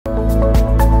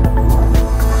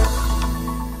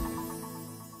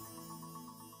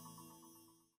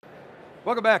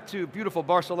Welcome back to beautiful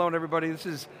Barcelona, everybody. This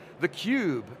is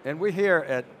theCUBE, and we're here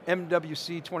at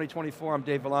MWC 2024. I'm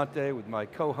Dave Vellante with my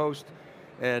co-host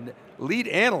and lead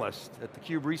analyst at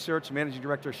theCUBE Research, Managing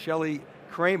Director Shelly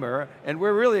Kramer, and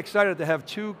we're really excited to have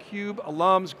two CUBE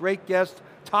alums, great guests,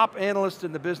 top analysts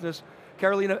in the business.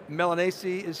 Carolina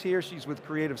Milanesi is here, she's with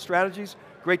Creative Strategies.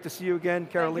 Great to see you again,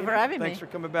 Carolina. Thank you for having me. Thanks for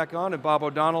coming back on, and Bob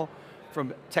O'Donnell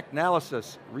from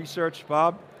TECHnalysis Research.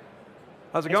 Bob,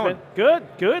 how's it going? Good,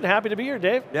 good, happy to be here,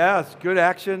 Dave. Yeah, it's good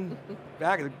action.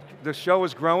 Back, the show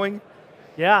is growing.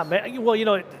 Yeah, well, you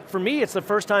know, for me, it's the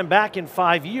first time back in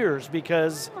 5 years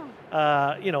because,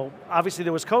 you know, obviously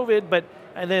there was COVID,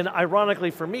 and then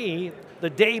ironically for me, the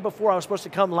day before I was supposed to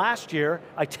come last year,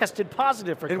 I tested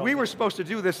positive for COVID. And we were supposed to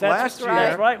do this last year.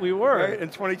 That's right, we were. Right, in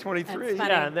 2023.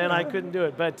 Yeah, and then I couldn't do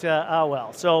it, but oh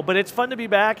well. So, but it's fun to be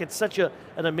back. It's such an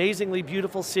amazingly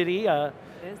beautiful city.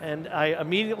 And I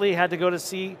immediately had to go to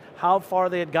see how far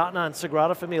they had gotten on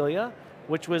Sagrada Familia,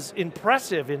 which was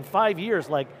impressive in 5 years.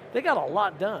 Like, they got a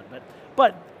lot done.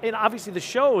 But and obviously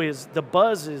the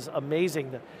buzz is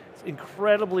amazing. It's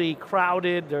incredibly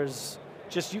crowded. There's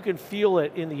just, you can feel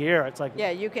it in the air. It's like... Yeah,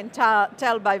 you can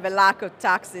tell by the lack of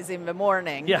taxis in the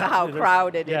morning how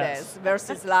crowded it is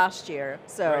versus last year,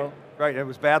 so... Right, it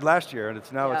was bad last year, and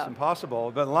it's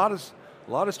impossible, but a lot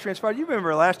has transpired. You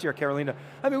remember last year, Carolina,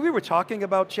 I mean, we were talking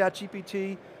about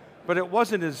ChatGPT, but it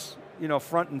wasn't as, you know,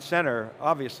 front and center,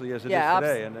 obviously, as it is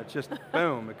today, and it just,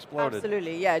 boom, exploded.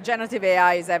 Absolutely, yeah, generative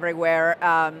AI is everywhere.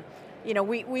 You know,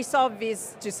 we saw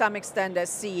this to some extent at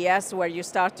CES, where you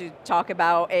start to talk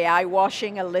about AI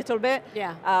washing a little bit.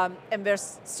 Yeah. And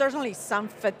there's certainly some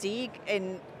fatigue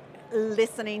in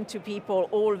listening to people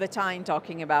all the time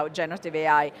talking about generative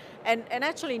AI, and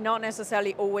actually not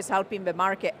necessarily always helping the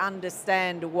market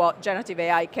understand what generative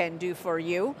AI can do for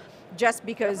you, just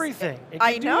because... Everything.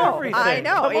 I know.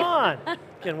 Come on. You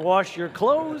can wash your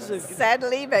clothes.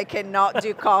 Sadly, they cannot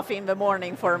do coffee in the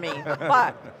morning for me.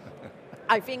 But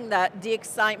I think that the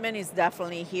excitement is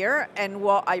definitely here, and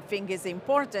what I think is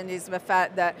important is the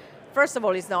fact that, first of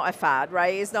all, it's not a fad,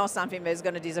 right? It's not something that's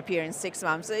going to disappear in 6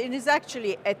 months. It is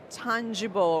actually a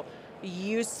tangible,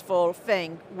 useful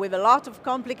thing with a lot of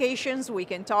complications. We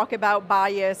can talk about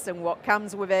bias and what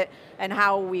comes with it and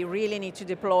how we really need to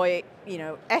deploy it, you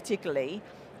know, ethically,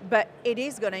 but it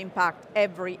is going to impact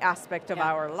every aspect of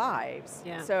our lives.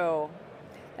 Yeah. So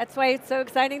that's why it's so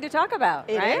exciting to talk about,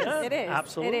 right? Is. It is.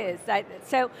 Absolutely. It is.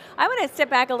 So I want to step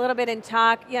back a little bit and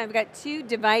talk, you know, we've got two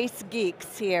device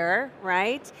geeks here,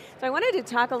 right? So I wanted to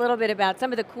talk a little bit about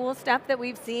some of the cool stuff that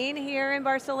we've seen here in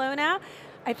Barcelona.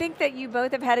 I think that you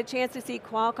both have had a chance to see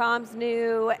Qualcomm's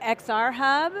new XR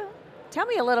Hub. Tell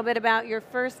me a little bit about your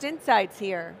first insights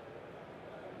here.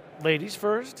 Ladies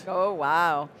first. Oh,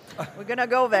 wow. We're going to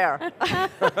go there.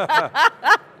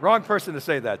 Wrong person to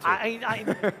say that to.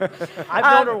 I've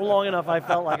known her long enough, I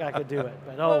felt like I could do it.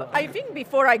 But well, I think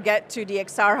before I get to the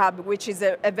XR Hub, which is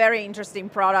a very interesting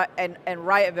product and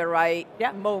right at the right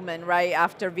moment, right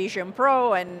after Vision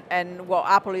Pro and what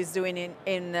Apple is doing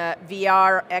in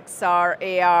VR,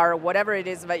 XR, AR, whatever it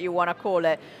is that you want to call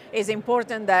it, is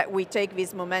important that we take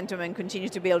this momentum and continue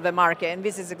to build the market. And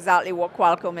this is exactly what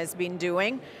Qualcomm has been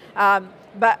doing.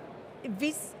 But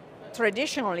this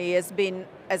traditionally has been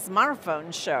a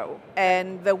smartphone show,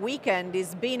 and the weekend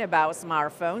has been about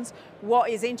smartphones. What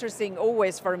is interesting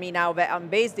always for me now that I'm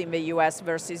based in the US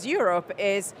versus Europe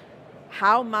is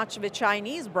how much the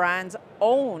Chinese brands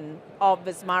own of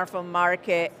the smartphone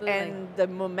market. Absolutely. And the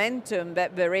momentum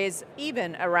that there is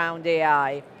even around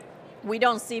AI. We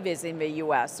don't see this in the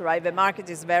US, right? The market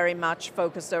is very much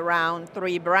focused around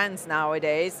 3 brands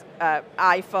nowadays,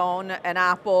 iPhone and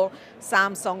Apple,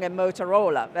 Samsung and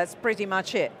Motorola. That's pretty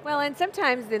much it. Well, and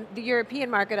sometimes the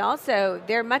European market also,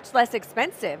 they're much less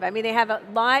expensive. I mean, they have a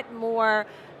lot more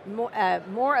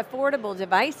affordable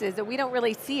devices that we don't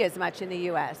really see as much in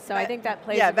the US. So I think that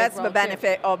plays a big role. Yeah, that's the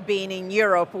benefit of being in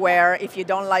Europe, where if you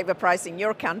don't like the price in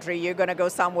your country, you're going to go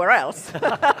somewhere else.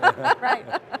 Right.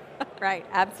 Right,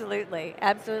 absolutely,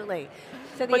 absolutely.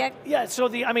 So this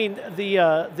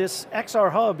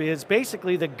XR Hub is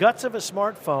basically the guts of a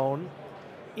smartphone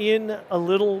in a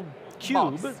little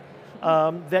cube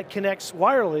that connects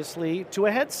wirelessly to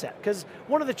a headset. Because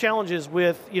one of the challenges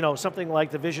with, you know, something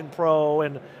like the Vision Pro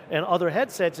and other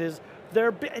headsets is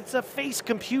it's a face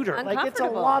computer. Like, it's a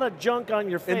lot of junk on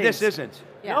your face. And this isn't.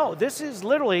 Yeah. No, this is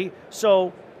literally,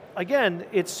 so again,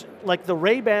 it's like the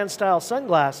Ray-Ban style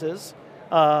sunglasses,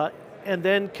 and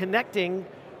then connecting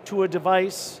to a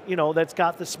device, you know, that's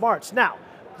got the smarts. Now,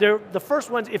 the first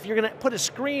ones, if you're going to put a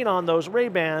screen on those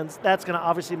Ray-Bans, that's going to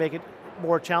obviously make it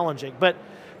more challenging. But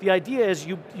the idea is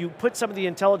you put some of the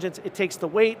intelligence, it takes the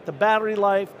weight, the battery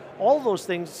life, all those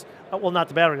things, well not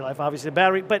the battery life, obviously the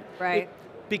battery, but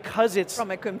because it's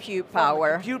from a compute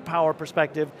power. From a compute power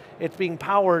perspective, it's being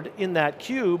powered in that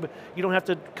cube, you don't have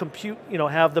to compute,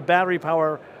 have the battery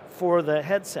power for the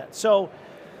headset. So,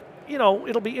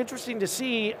 it'll be interesting to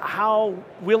see how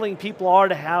willing people are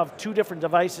to have two different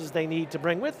devices they need to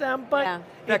bring with them, but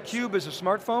that cube is a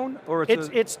smartphone, or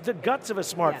it's the guts of a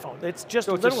smartphone. It's just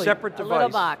so literally it's a separate device. A little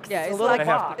box. Yeah, it's a little like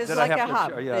box. It's like a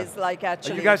hub. It's like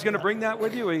actually. Are you guys going to bring that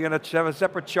with you? Are you going to have a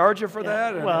separate charger for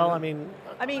that? Well, I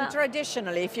mean,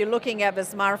 traditionally, if you're looking at the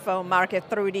smartphone market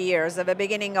through the years, at the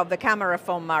beginning of the camera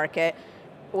phone market,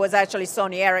 was actually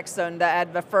Sony Ericsson that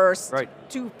had the first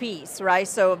two-piece, right?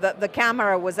 So the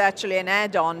camera was actually an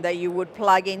add-on that you would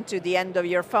plug into the end of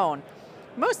your phone.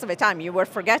 Most of the time, you were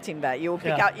forgetting that. You would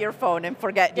pick out your phone and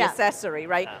forget the accessory,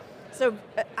 right? Yeah. So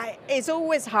it's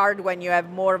always hard when you have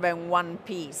more than one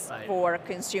piece for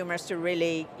consumers to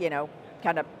really,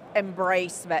 kind of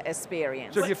embrace that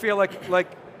experience. So do you feel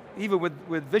like even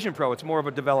with Vision Pro, it's more of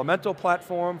a developmental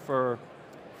platform for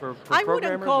I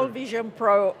wouldn't call Vision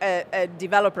Pro a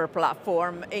developer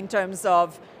platform in terms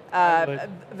of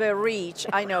the reach.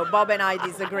 I know, Bob and I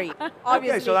disagree.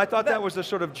 Okay, so I thought that was the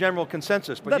sort of general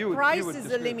consensus, but the price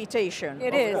is a limitation,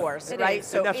 of course, right?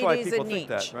 So that's why people think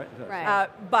that, right?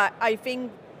 But I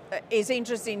think it's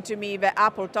interesting to me that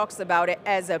Apple talks about it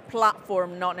as a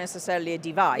platform, not necessarily a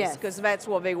device, because that's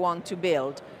what they want to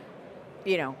build.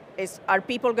 Are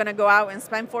people going to go out and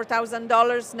spend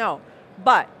 $4,000? No.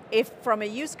 But if from a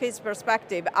use case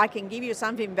perspective, I can give you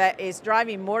something that is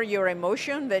driving more your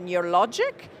emotion than your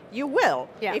logic, you will.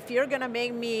 Yeah. If you're going to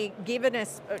make me give an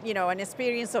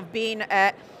experience of being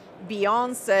at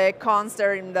Beyonce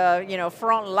concert in the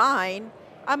front line,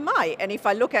 I might. And if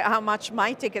I look at how much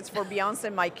my tickets for Beyonce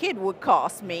and my kid would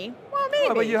cost me, well, maybe.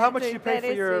 Well, but how much do you pay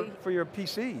for your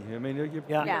PC? I mean,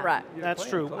 right. That's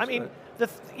true. I mean,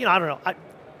 I don't know.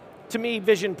 To me,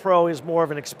 Vision Pro is more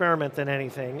of an experiment than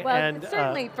anything. Well, and,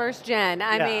 certainly first gen.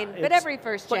 But every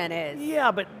first gen is.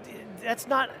 Yeah, but that's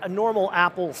not a normal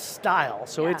Apple style.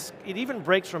 So it even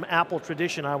breaks from Apple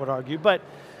tradition, I would argue. But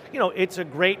it's a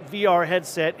great VR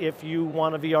headset if you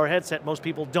want a VR headset. Most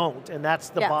people don't, and that's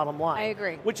the bottom line. I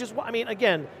agree. Which is,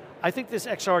 again, I think this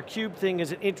XR Cube thing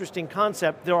is an interesting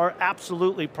concept. There are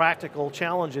absolutely practical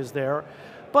challenges there,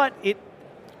 but it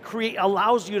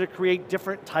allows you to create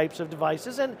different types of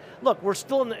devices. And look, we're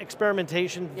still in the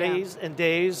experimentation phase and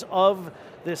days of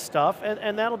this stuff,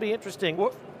 and that'll be interesting.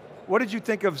 What did you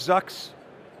think of Zuck's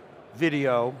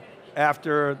video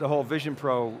after the whole Vision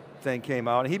Pro thing came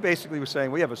out? And he basically was saying,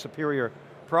 we have a superior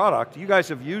product. You guys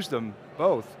have used them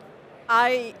both.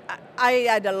 I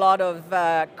had a lot of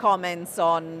comments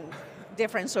on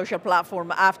different social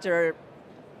platforms after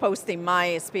posting my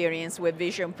experience with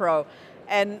Vision Pro.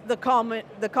 And the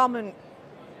common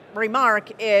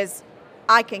remark is,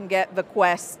 I can get the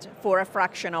Quest for a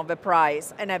fraction of the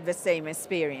price and have the same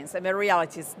experience. And the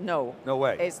reality is no. No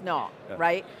way. It's not,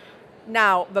 right?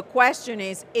 Now, the question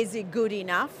is it good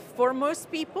enough for most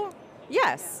people?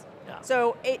 Yes. Yeah.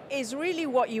 So it is really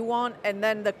what you want, and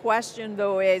then the question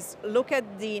though is, look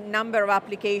at the number of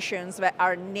applications that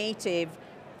are native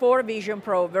for Vision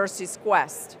Pro versus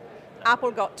Quest.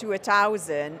 Apple got to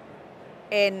 1,000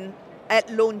 at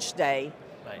launch day,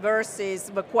 versus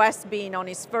the Quest being on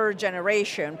its third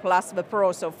generation, plus the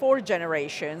Pro, so 4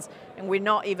 generations, and we're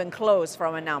not even close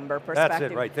from a number perspective.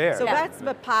 That's it right there. So that's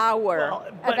the power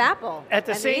of Apple at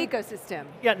the and the ecosystem.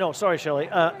 Yeah, no, sorry, Shelly.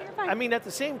 I mean, at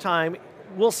the same time,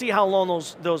 we'll see how long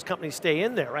those companies stay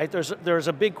in there, right? There's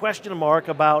a big question mark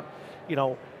about,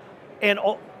 and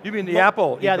you mean the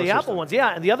Apple? Yeah, the Apple ones.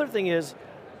 Yeah, and the other thing is,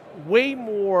 way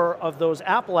more of those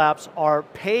Apple apps are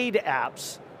paid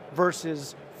apps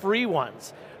versus free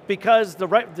ones, because the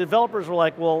developers were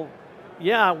like, well,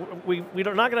 yeah, we're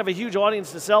not going to have a huge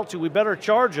audience to sell to. We better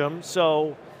charge them.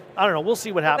 So I don't know. We'll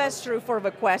see what happens. That's true for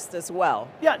the Quest as well.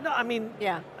 Yeah. No, I mean,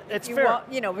 it's fair.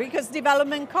 Because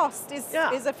development cost is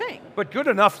a thing. But good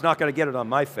enough's not going to get it on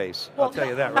my face. I'll tell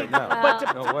you that right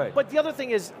now. No way. But the other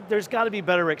thing is, there's got to be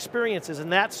better experiences,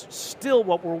 and that's still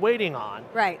what we're waiting on.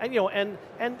 Right. And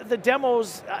and the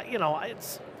demos,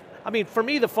 for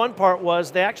me, the fun part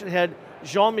was they actually had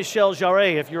Jean-Michel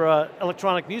Jarre, if you're an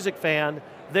electronic music fan,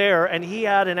 there, and he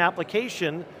had an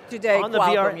application today on the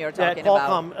VR that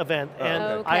Qualcomm event.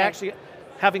 And I actually,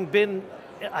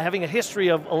 having a history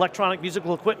of electronic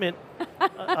musical equipment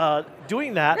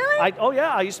doing that, really?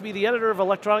 I used to be the editor of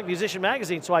Electronic Musician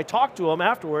magazine, so I talked to him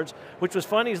afterwards, which was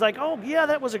fun. He's like, oh yeah,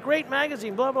 that was a great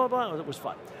magazine, blah, blah, blah. It was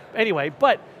fun. Anyway,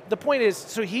 but the point is,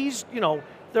 so he's,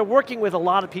 they're working with a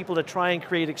lot of people to try and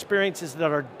create experiences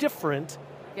that are different,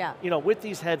 with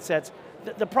these headsets.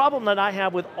 The problem that I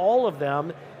have with all of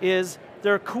them is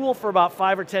they're cool for about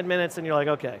 5 or 10 minutes and you're like,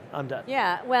 okay, I'm done.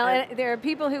 Yeah, well, and there are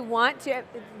people who want to,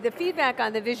 the feedback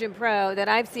on the Vision Pro that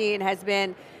I've seen has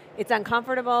been, it's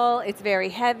uncomfortable, it's very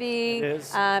heavy, It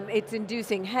is. It's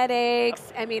inducing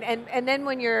headaches. I mean, and then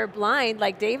when you're blind,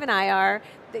 like Dave and I are,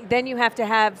 then you have to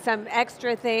have some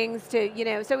extra things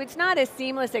to, so it's not a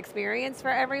seamless experience for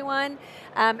everyone.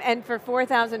 And for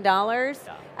 $4,000,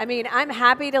 I mean, I'm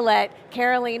happy to let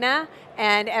Carolina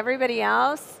and everybody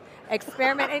else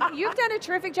experiment, and you've done a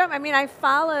terrific job. I mean, I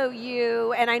follow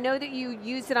you, and I know that you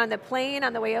used it on the plane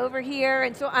on the way over here,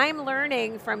 and so I'm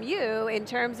learning from you in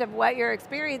terms of what your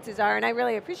experiences are, and I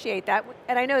really appreciate that,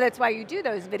 and I know that's why you do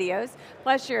those videos,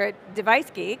 plus you're a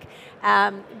device geek.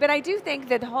 But I do think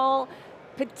that the whole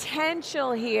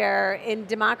potential here in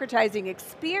democratizing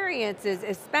experiences,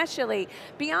 especially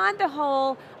beyond the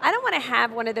whole, I don't want to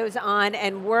have one of those on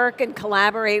and work and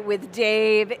collaborate with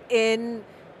Dave in,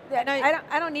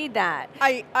 I don't need that.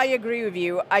 I agree with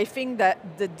you. I think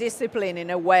that the discipline in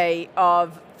a way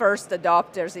of first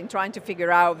adopters in trying to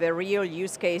figure out the real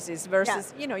use cases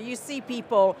versus, you see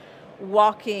people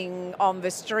walking on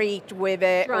the street with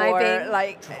it, driving. or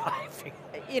like,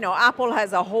 Apple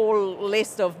has a whole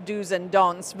list of do's and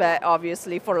don'ts, but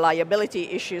obviously for liability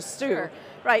issues too. Sure.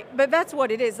 Right, but that's what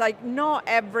it is. Like, not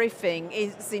everything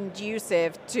is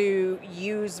conducive to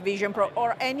use Vision Pro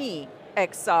or any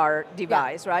XR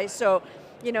device, right? So,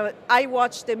 I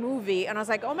watched the movie and I was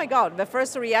like, oh my God, the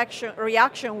first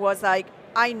reaction was like,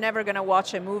 I'm never gonna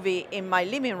watch a movie in my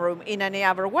living room in any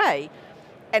other way.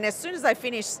 And as soon as I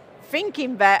finished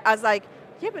thinking that, I was like,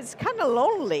 yeah, but it's kind of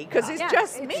lonely because it's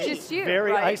just me. It's just you.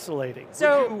 Very right? isolating.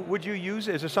 So, would you use,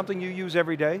 is it something you use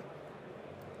every day?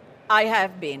 I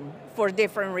have been, for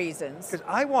different reasons. Because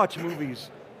I watch movies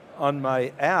on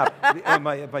my app, on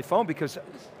my phone, because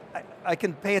I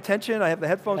can pay attention, I have the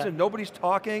headphones in, nobody's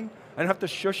talking, I don't have to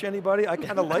shush anybody, I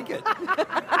kind of like it.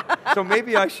 So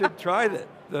maybe I should try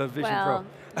the Vision Pro.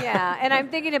 Yeah, and I'm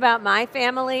thinking about my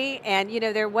family, and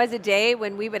there was a day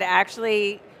when we would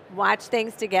actually watch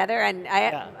things together, and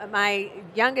my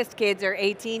youngest kids are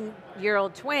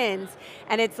 18-year-old twins,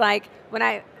 and it's like,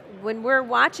 when we're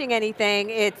watching anything,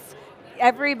 it's,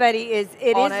 everybody is,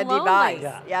 it on is a lonely. device.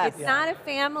 Yeah. Yes. It's not a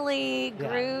family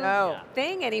group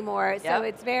thing anymore, so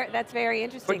it's that's very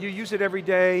interesting. But you use it every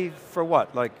day for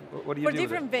what? Like, what do you do For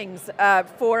different things.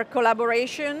 For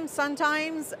collaboration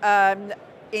sometimes.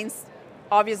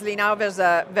 Obviously now there's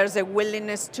a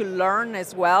willingness to learn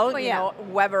as well,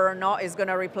 whether or not it's going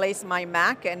to replace my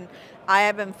Mac, and I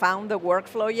haven't found the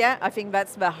workflow yet. I think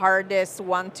that's the hardest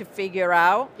one to figure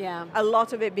out. Yeah. A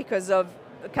lot of it because of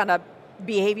kind of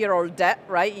behavioral debt,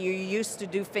 right? You used to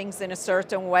do things in a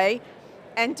certain way.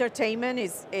 Entertainment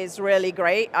is really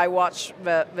great. I watched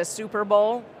the Super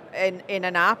Bowl in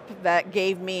an app that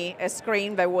gave me a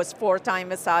screen that was 4 times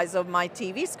the size of my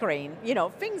TV screen.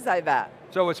 Things like that.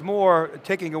 So it's more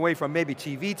taking away from maybe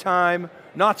TV time,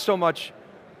 not so much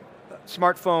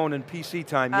smartphone and PC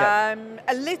time yet.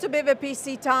 A little bit of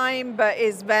PC time, but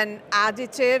it's been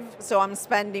additive, so I'm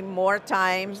spending more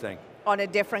time on a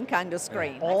different kind of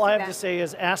screen. All I have to say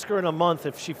is ask her in a month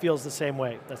if she feels the same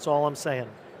way. That's all I'm saying.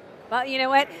 Well, you know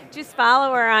what? Just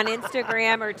follow her on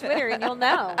Instagram or Twitter and you'll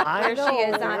know where she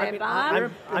is on it,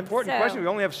 Bob. Important question. We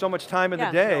only have so much time in the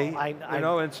day,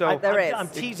 and so I'm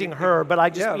teasing her, but I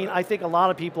just mean, I think a lot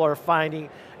of people are finding,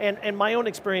 and my own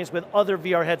experience with other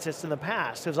VR headsets in the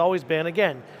past has always been,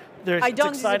 again, I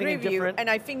don't disagree with you, and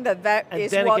I think that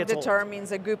is what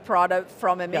determines a good product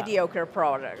from a mediocre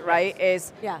product, right?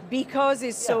 Is because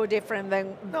it's so different than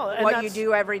what you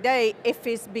do every day. If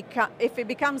it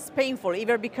becomes painful,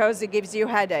 either because it gives you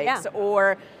headaches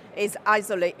or is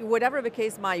isolated, whatever the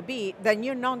case might be, then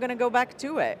you're not going to go back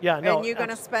to it. And you're going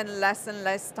to spend less and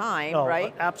less time,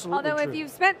 right? Absolutely. Although if you've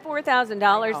spent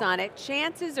 $4,000 on it,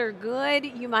 chances are good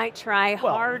you might try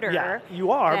harder. Yeah,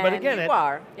 you are, but again, you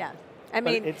are. Yeah. I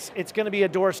mean, it's going to be a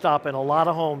doorstop in a lot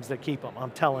of homes that keep them,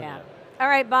 I'm telling you. All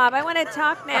right, Bob, I want to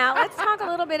talk now. Let's talk a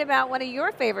little bit about one of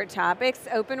your favorite topics,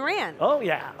 Open RAN. Oh,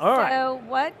 yeah. All right.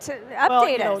 So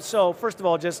update us. So first of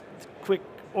all, just quick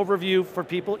overview for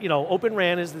people. Open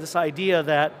RAN is this idea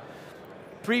that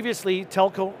previously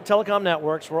telecom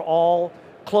networks were all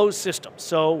closed systems.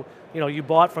 So, you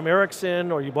bought from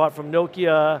Ericsson or you bought from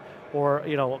Nokia or,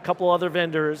 a couple other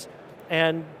vendors,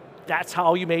 and that's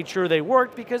how you made sure they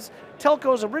worked, because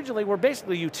telcos originally were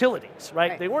basically utilities,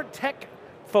 right? They weren't tech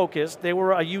focused, they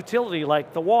were a utility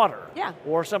like the water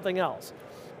or something else.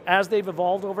 as they've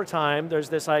evolved over time, there's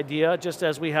this idea, just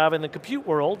as we have in the compute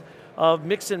world, of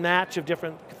mix and match of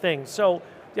different things. So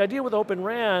the idea with Open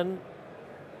RAN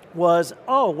was,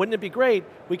 oh, wouldn't it be great?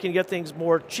 We can get things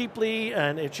more cheaply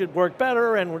and it should work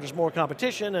better and there's more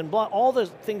competition and blah, all the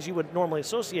things you would normally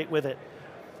associate with it.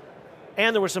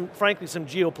 And there were frankly, some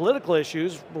geopolitical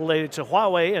issues related to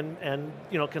Huawei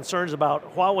and concerns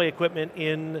about Huawei equipment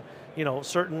in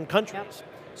certain countries. Yep.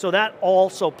 So that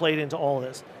also played into all of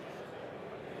this.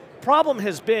 Problem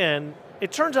has been,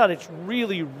 it turns out it's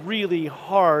really, really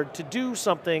hard to do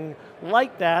something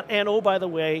like that, and oh, by the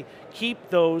way, keep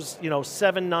those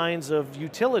 7 nines of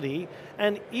utility.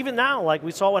 And even now, like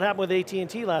we saw what happened with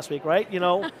AT&T last week, right?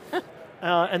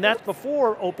 And that's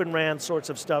before Open RAN sorts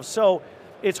of stuff. So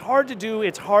it's hard to do,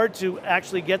 it's hard to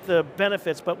actually get the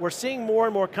benefits, but we're seeing more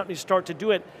and more companies start to do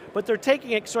it, but they're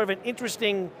taking it sort of an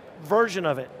interesting version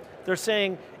of it. They're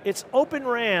saying it's Open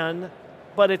RAN,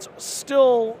 but it's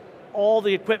still all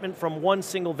the equipment from one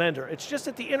single vendor. It's just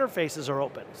that the interfaces are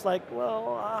open. It's like,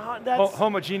 well, that's...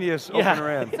 homogeneous Open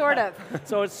RAN. Sort of.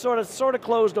 So it's sort of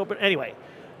closed open. Anyway,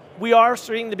 we are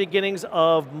seeing the beginnings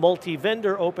of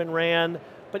multi-vendor Open RAN,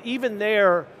 but even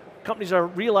there, companies are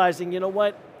realizing, you know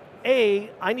what,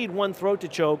 I need one throat to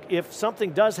choke if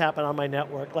something does happen on my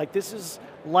network, like this is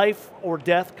life or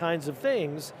death kinds of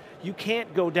things, you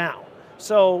can't go down.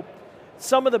 So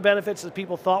some of the benefits that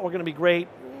people thought were going to be great,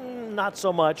 not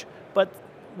so much, but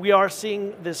we are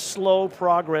seeing this slow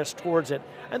progress towards it.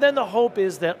 And then the hope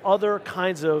is that other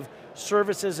kinds of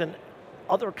services and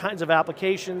other kinds of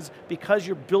applications, because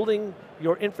you're building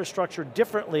your infrastructure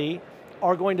differently,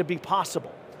 are going to be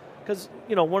possible. Because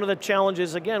one of the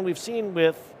challenges, again, we've seen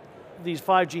with these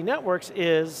 5G networks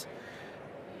is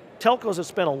telcos have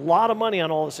spent a lot of money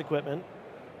on all this equipment,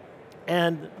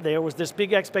 and there was this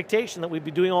big expectation that we'd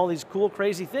be doing all these cool,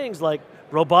 crazy things like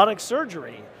robotic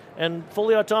surgery and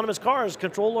fully autonomous cars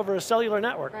controlled over a cellular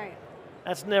network. Right.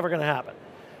 That's never going to happen.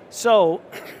 So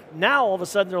now all of a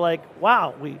sudden they're like,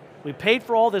 wow, we paid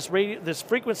for all this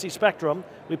frequency spectrum,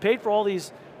 we paid for all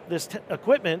this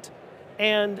equipment,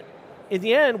 and in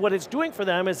the end what it's doing for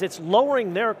them is it's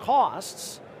lowering their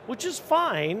costs, which is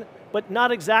fine, but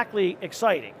not exactly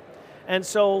exciting. And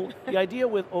so the idea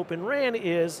with Open RAN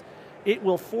is it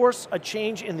will force a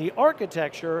change in the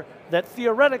architecture that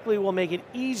theoretically will make it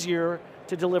easier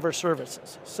to deliver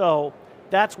services. So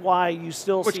that's why you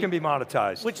still Which can be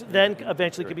monetized. Which then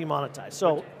eventually can be monetized.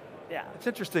 So, yeah. It's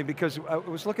interesting because I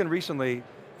was looking recently,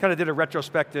 kind of did a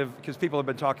retrospective, because people have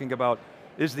been talking about,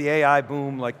 is the AI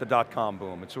boom like the .com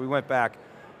boom? And so we went back.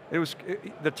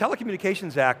 The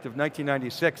Telecommunications Act of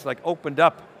 1996 opened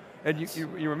up, and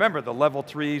you remember the level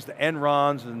 3s, the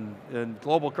Enrons, and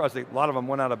Global Cross, a lot of them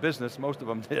went out of business, most of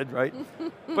them did, right?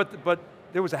 but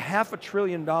there was $500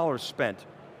 billion spent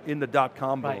in the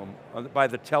 .com boom by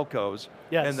the telcos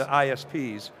and the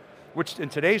ISPs, which in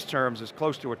today's terms is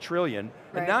close to $1 trillion.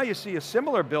 Right. And now you see a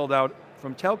similar build out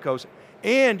from telcos,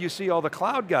 and you see all the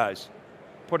cloud guys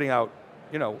putting out,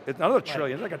 it's another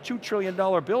trillion, it's like a $2 trillion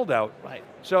build out. Right.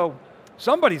 So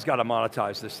somebody's got to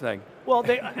monetize this thing. Well,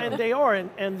 they are,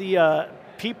 and the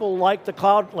people like the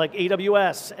cloud, like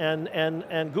AWS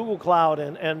and Google Cloud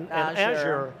and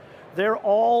Azure, they're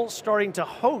all starting to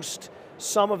host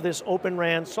some of this Open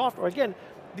RAN software. Again,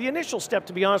 the initial step,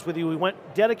 to be honest with you, we went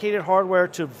dedicated hardware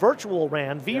to virtual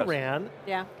RAN, vRAN,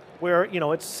 where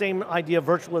it's the same idea of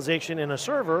virtualization in a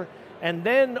server, and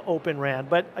then Open RAN.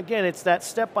 But again, it's that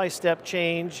step-by-step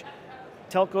change.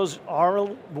 Telcos are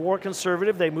more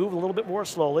conservative, they move a little bit more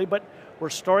slowly, but we're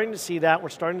starting to see that. We're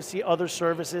starting to see other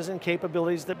services and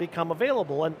capabilities that become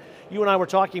available. And you and I were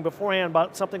talking beforehand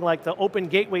about something like the Open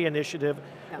Gateway Initiative.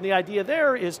 Yeah. And the idea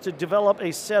there is to develop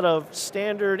a set of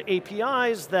standard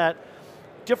APIs that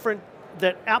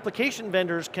application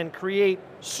vendors can create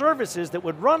services that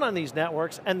would run on these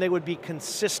networks, and they would be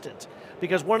consistent.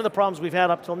 Because one of the problems we've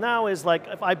had up till now is like,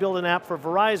 if I build an app for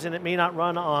Verizon, it may not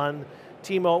run on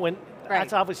T-Mobile.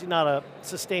 That's obviously not a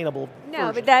sustainable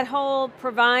version. But that whole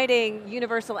providing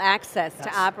universal access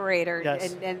to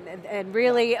operators and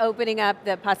really opening up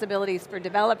the possibilities for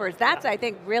developers, that's, I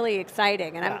think, really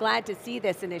exciting, and I'm glad to see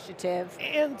this initiative.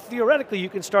 And theoretically, you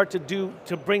can start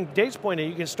to bring Dave's point in,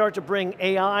 you can start to bring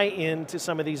AI into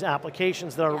some of these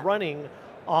applications that are running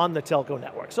on the telco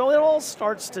network. So it all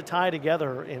starts to tie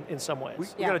together in some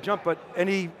ways. We got to jump, but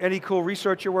any cool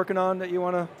research you're working on that you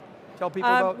want to tell people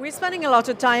about? We're spending a lot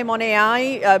of time on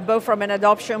AI, both from an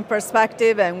adoption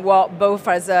perspective and both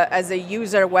as a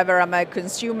user, whether I'm a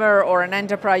consumer or an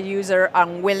enterprise user,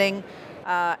 I'm willing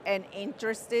and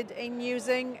interested in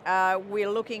using. We're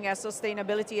looking at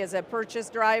sustainability as a purchase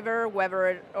driver,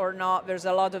 whether or not there's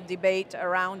a lot of debate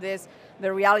around this.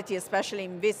 The reality, especially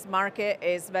in this market,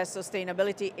 is that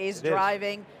sustainability is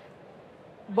driving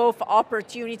both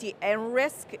opportunity and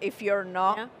risk if you're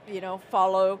not,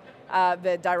 follow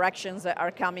the directions that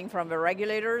are coming from the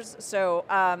regulators. So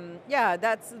yeah,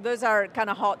 those are kind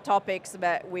of hot topics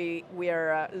that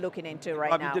we're looking into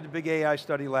right now. You did a big AI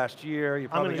study last year.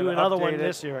 You're I'm going to do another one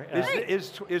this year. Is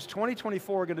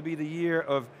 2024 going to be the year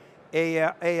of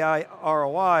AI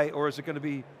ROI, or is it going to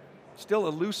be still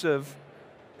elusive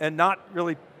and not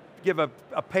really give a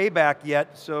payback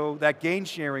yet, so that gain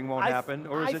sharing won't happen,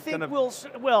 or is it going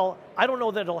to? Well, I don't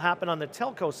know that it'll happen on the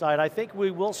telco side. I think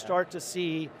we will start to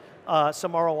see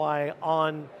some ROI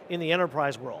in the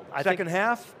enterprise world. Second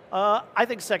half? I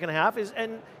think second half is,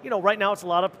 and right now it's a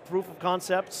lot of proof of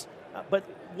concepts, but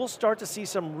we'll start to see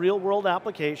some real world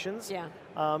applications. Yeah.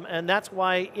 And that's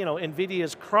why NVIDIA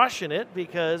is crushing it,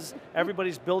 because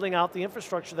everybody's building out the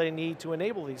infrastructure they need to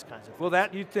enable these kinds of things. Well,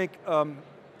 that you think,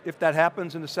 if that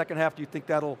happens in the second half, do you think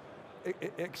that'll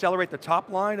accelerate the top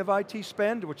line of IT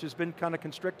spend, which has been kind of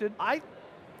constricted? I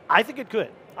think it could.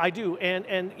 I do, and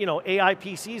AI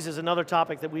PCs is another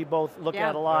topic that we both look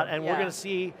at a lot, and we're going to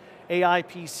see AI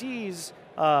PCs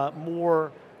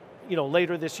more,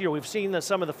 later this year. We've seen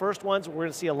some of the first ones. We're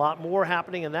going to see a lot more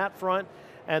happening in that front,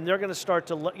 and they're going to start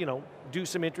to, do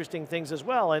some interesting things as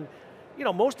well. And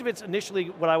most of it's initially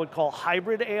what I would call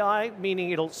hybrid AI,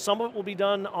 meaning some of it will be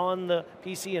done on the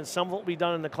PC and some of it will be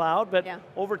done in the cloud, but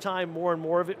over time more and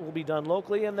more of it will be done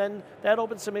locally, and then that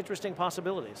opens some interesting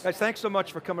possibilities. Guys, thanks so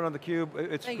much for coming on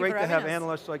theCUBE. It's great to have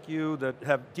analysts like you that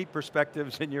have deep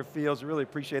perspectives in your fields. I really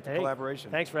appreciate the collaboration.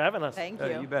 Thanks for having us. Thank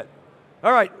you. You bet.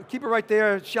 All right, keep it right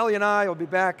there. Shelly and I will be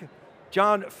back.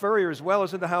 John Furrier as well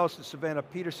is in the house, and Savannah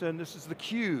Peterson. This is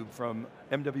theCUBE from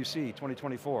MWC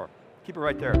 2024. Keep it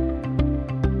right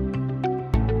there.